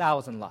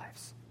 12,000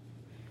 lives.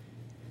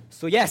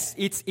 So yes,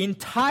 it's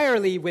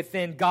entirely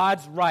within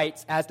God's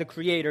rights as the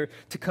Creator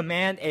to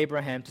command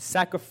Abraham to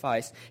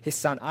sacrifice his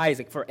son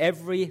Isaac, for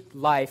every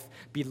life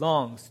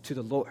belongs to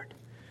the Lord.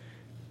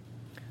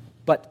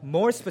 But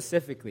more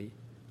specifically,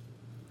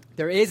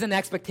 there is an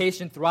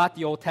expectation throughout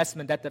the Old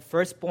Testament that the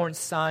firstborn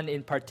son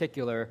in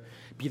particular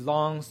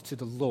belongs to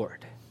the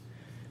Lord.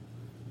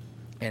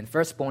 And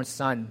firstborn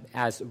son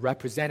as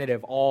representative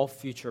of all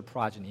future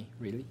progeny,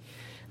 really.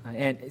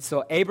 And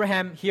so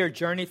Abraham here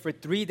journeyed for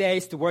 3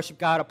 days to worship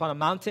God upon a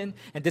mountain,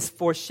 and this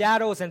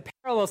foreshadows and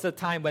parallels the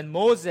time when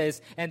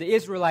Moses and the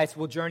Israelites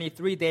will journey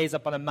 3 days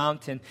up on a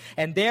mountain,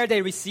 and there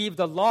they receive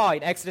the law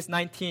in Exodus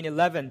 19,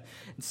 11,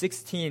 and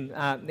 16,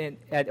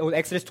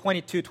 Exodus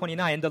 22,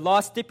 29. And the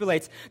law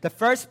stipulates, the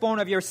firstborn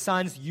of your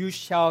sons you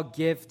shall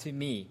give to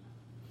me.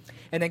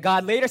 And then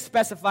God later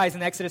specifies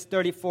in Exodus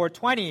 34,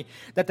 20,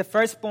 that the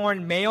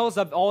firstborn males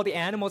of all the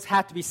animals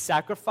had to be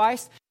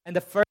sacrificed, and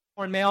the firstborn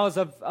males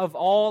of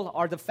all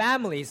are the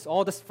families,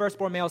 all the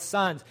firstborn male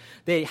sons,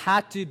 they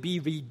had to be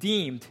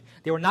redeemed.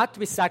 They were not to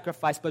be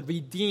sacrificed, but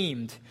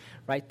redeemed,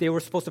 right? They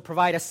were supposed to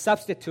provide a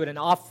substitute, an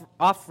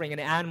offering, an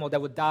animal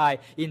that would die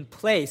in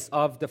place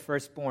of the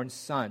firstborn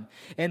son.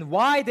 And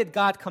why did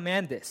God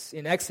command this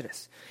in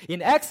Exodus?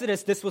 In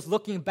Exodus, this was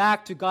looking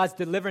back to God's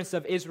deliverance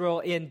of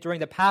Israel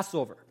during the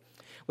Passover.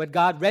 When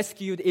God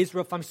rescued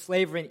Israel from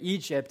slavery in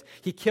Egypt,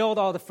 He killed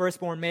all the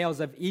firstborn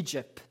males of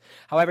Egypt.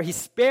 However, He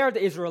spared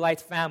the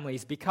Israelites'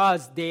 families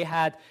because they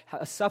had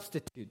a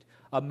substitute,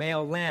 a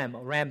male lamb. A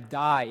ram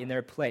died in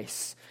their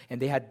place,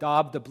 and they had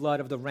daubed the blood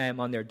of the ram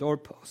on their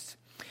doorposts.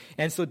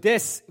 And so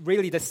this,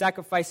 really, the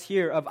sacrifice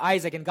here of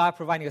Isaac and God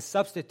providing a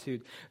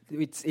substitute,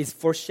 it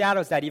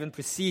foreshadows that, even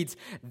precedes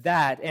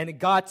that. And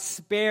God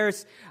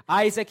spares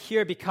Isaac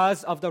here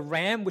because of the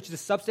ram, which is a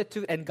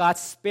substitute, and God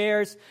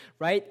spares,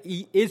 right,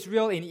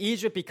 Israel in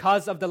Egypt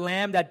because of the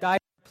lamb that died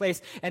in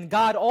place. And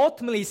God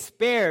ultimately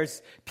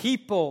spares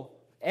people,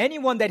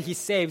 anyone that He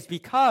saves,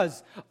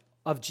 because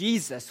of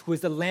Jesus, who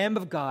is the Lamb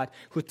of God,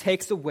 who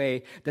takes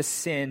away the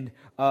sin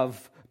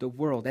of the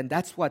world. And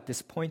that's what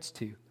this points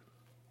to.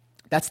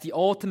 That's the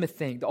ultimate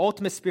thing, the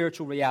ultimate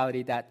spiritual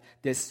reality that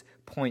this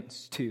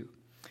points to.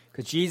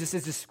 Because Jesus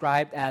is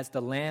described as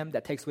the Lamb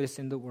that takes away the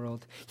sin of the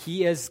world.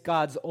 He is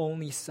God's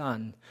only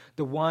Son,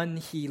 the one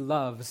He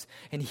loves.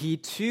 And He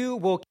too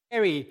will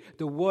carry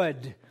the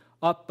wood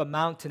up the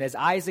mountain as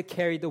Isaac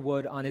carried the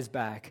wood on his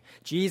back.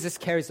 Jesus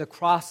carries the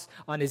cross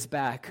on his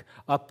back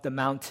up the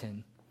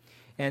mountain.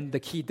 And the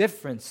key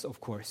difference, of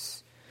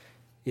course,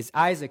 is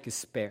Isaac is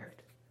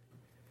spared,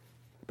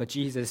 but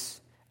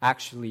Jesus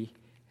actually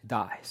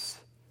dies.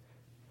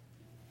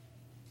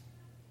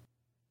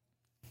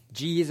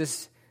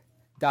 Jesus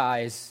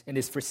dies and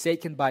is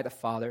forsaken by the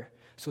Father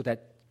so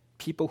that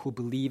people who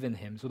believe in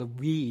him so that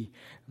we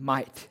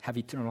might have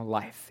eternal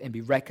life and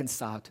be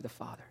reconciled to the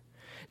Father.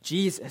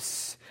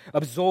 Jesus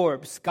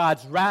absorbs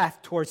God's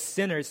wrath towards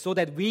sinners so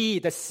that we,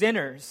 the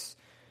sinners,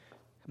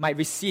 might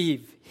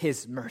receive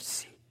his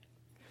mercy.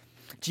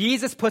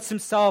 Jesus puts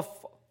himself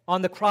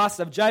on the cross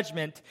of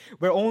judgment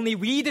where only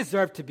we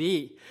deserve to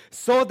be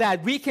so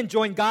that we can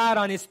join God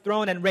on his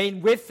throne and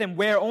reign with him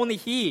where only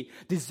he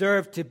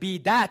deserved to be.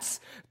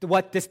 That's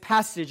what this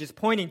passage is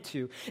pointing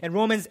to. And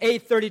Romans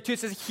 8:32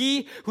 says,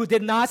 he who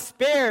did not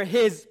spare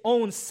his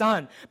own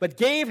son, but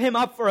gave him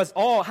up for us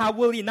all, how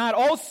will he not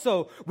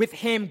also with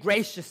him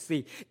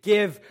graciously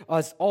give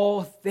us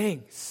all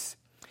things?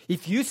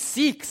 If you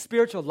seek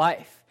spiritual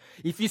life,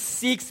 if you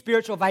seek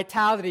spiritual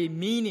vitality,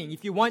 meaning,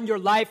 if you want your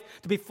life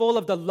to be full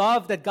of the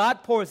love that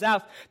God pours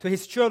out to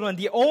his children,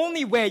 the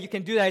only way you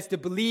can do that is to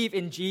believe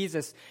in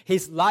Jesus,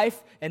 his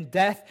life and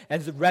death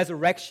and his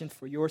resurrection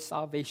for your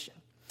salvation.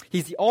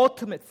 He's the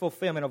ultimate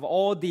fulfillment of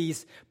all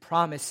these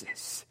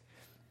promises.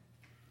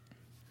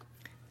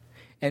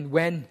 And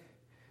when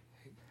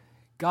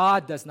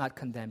God does not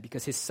condemn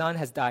because his son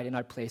has died in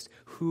our place,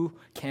 who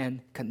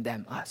can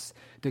condemn us?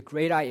 The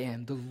great I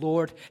am, the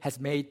Lord has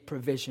made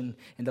provision,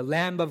 and the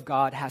Lamb of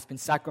God has been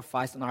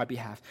sacrificed on our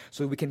behalf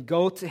so we can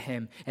go to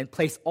him and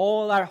place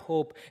all our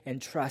hope and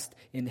trust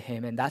in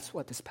him. And that's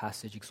what this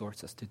passage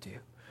exhorts us to do.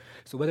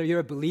 So whether you're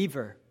a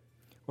believer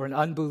or an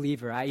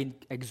unbeliever, I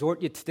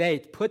exhort you today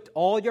to put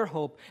all your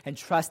hope and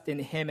trust in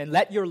him and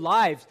let your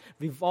lives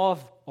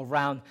revolve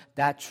around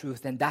that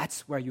truth. And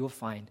that's where you'll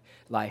find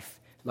life,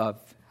 love,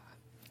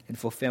 and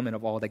fulfillment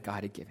of all that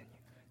God had given you.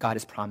 God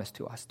has promised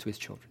to us, to his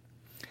children.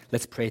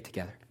 Let's pray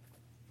together.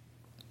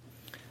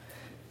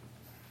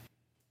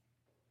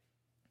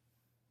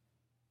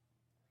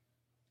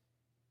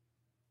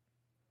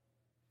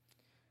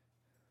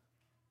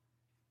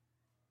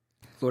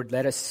 Lord,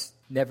 let us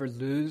never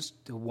lose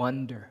the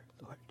wonder,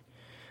 Lord,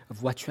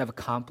 of what you have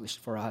accomplished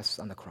for us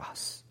on the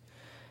cross.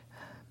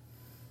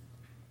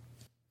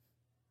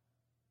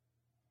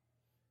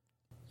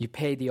 You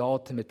paid the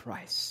ultimate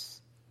price.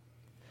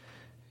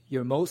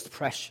 Your most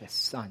precious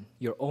Son,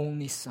 your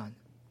only Son,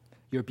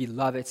 your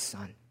beloved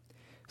Son,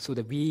 so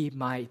that we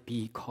might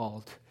be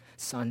called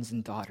sons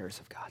and daughters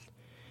of God.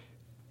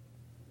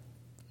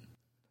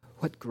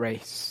 What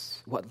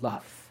grace, what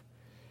love.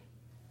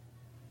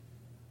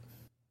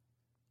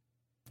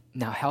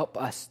 Now help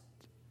us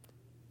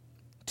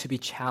to be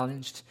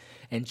challenged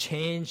and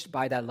changed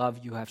by that love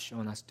you have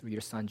shown us through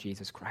your Son,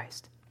 Jesus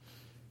Christ.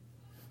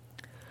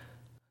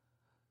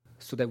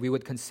 So that we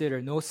would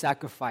consider no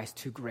sacrifice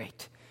too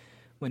great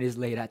when it is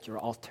laid at your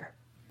altar.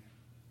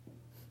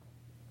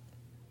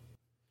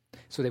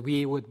 So that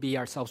we would be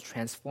ourselves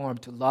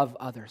transformed to love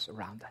others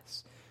around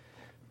us.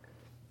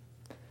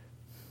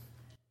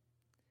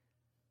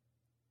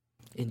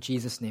 In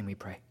Jesus' name we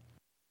pray.